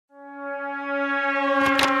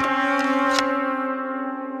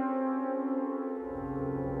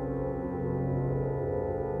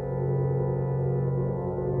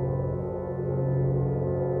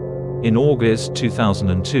In August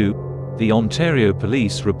 2002, the Ontario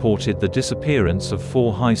Police reported the disappearance of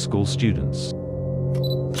 4 high school students.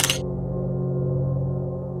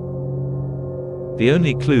 The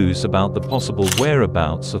only clues about the possible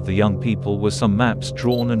whereabouts of the young people were some maps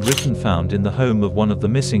drawn and written found in the home of one of the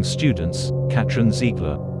missing students, Katrin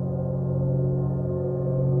Ziegler.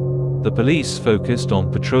 The police focused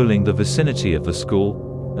on patrolling the vicinity of the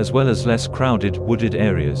school, as well as less crowded wooded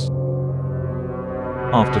areas.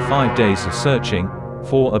 After 5 days of searching,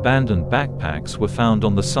 4 abandoned backpacks were found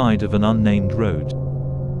on the side of an unnamed road.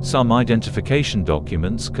 Some identification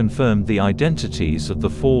documents confirmed the identities of the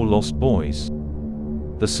 4 lost boys.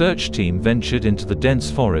 The search team ventured into the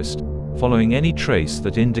dense forest, following any trace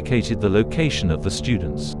that indicated the location of the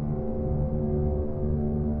students.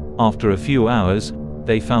 After a few hours,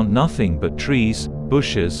 they found nothing but trees,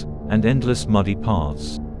 bushes, and endless muddy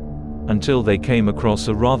paths. Until they came across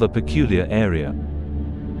a rather peculiar area.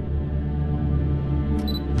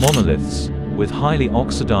 Monoliths, with highly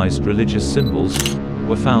oxidized religious symbols,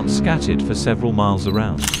 were found scattered for several miles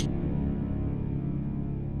around.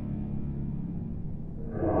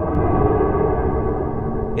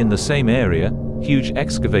 In the same area, huge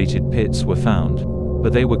excavated pits were found,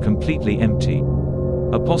 but they were completely empty.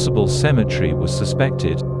 A possible cemetery was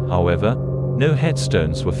suspected, however, no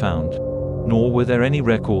headstones were found, nor were there any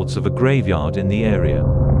records of a graveyard in the area.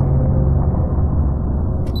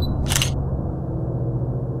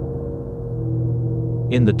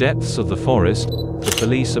 In the depths of the forest, the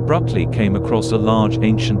police abruptly came across a large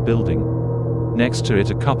ancient building. Next to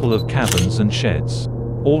it a couple of cabins and sheds.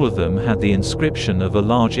 All of them had the inscription of a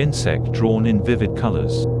large insect drawn in vivid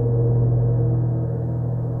colors.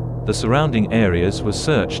 The surrounding areas were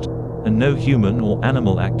searched, and no human or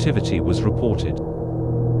animal activity was reported.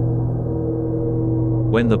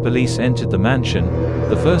 When the police entered the mansion,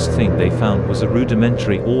 the first thing they found was a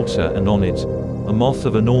rudimentary altar and on it, a moth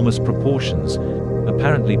of enormous proportions,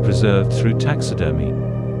 apparently preserved through taxidermy.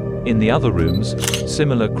 In the other rooms,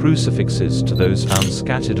 similar crucifixes to those found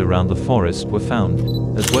scattered around the forest were found,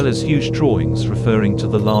 as well as huge drawings referring to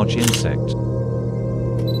the large insect.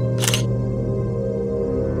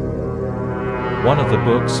 One of the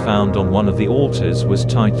books found on one of the altars was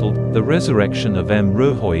titled, The Resurrection of M.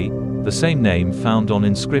 Rohoi, the same name found on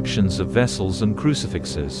inscriptions of vessels and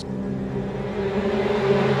crucifixes.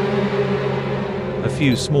 A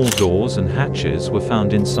few small doors and hatches were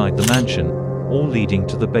found inside the mansion, all leading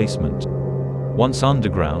to the basement. Once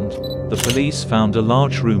underground, the police found a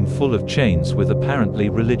large room full of chains with apparently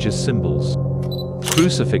religious symbols.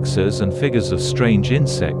 Crucifixes and figures of strange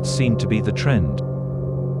insects seemed to be the trend.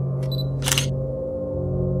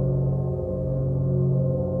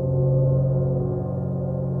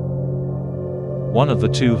 One of the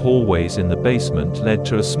 2 hallways in the basement led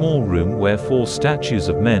to a small room where 4 statues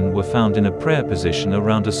of men were found in a prayer position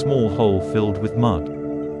around a small hole filled with mud.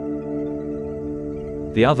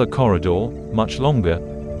 The other corridor, much longer,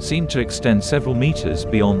 seemed to extend several meters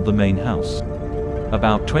beyond the main house.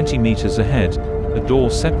 About 20 meters ahead, a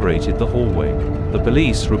door separated the hallway. The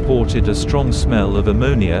police reported a strong smell of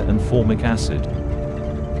ammonia and formic acid.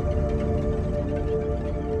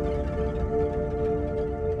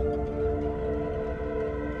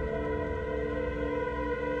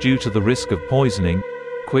 Due to the risk of poisoning,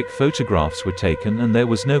 quick photographs were taken and there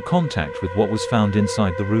was no contact with what was found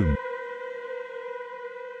inside the room.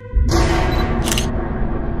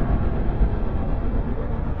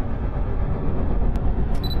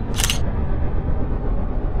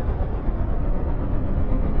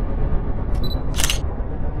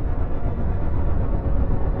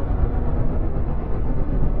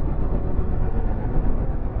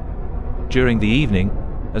 During the evening,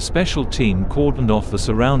 a special team cordoned off the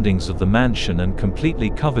surroundings of the mansion and completely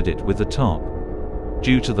covered it with a tarp.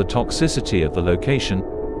 Due to the toxicity of the location,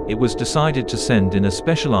 it was decided to send in a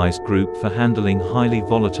specialized group for handling highly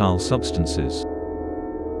volatile substances.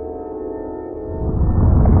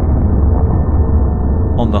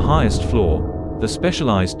 On the highest floor, the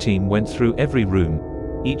specialized team went through every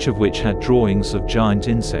room, each of which had drawings of giant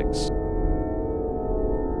insects.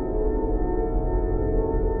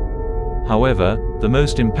 However, the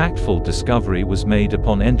most impactful discovery was made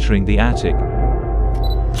upon entering the attic,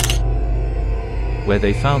 where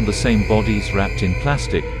they found the same bodies wrapped in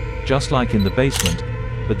plastic, just like in the basement,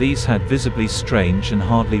 but these had visibly strange and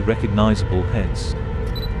hardly recognizable heads.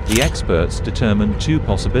 The experts determined 2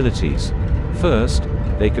 possibilities. First,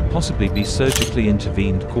 they could possibly be surgically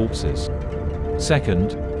intervened corpses.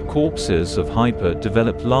 Second, corpses of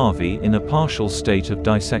hyper-developed larvae in a partial state of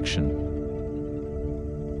dissection.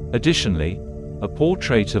 Additionally, a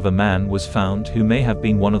portrait of a man was found who may have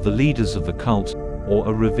been one of the leaders of the cult, or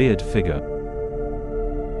a revered figure.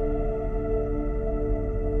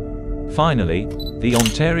 Finally, the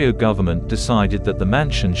Ontario government decided that the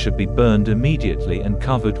mansion should be burned immediately and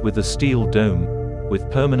covered with a steel dome, with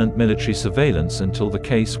permanent military surveillance until the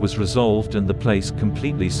case was resolved and the place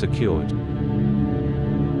completely secured.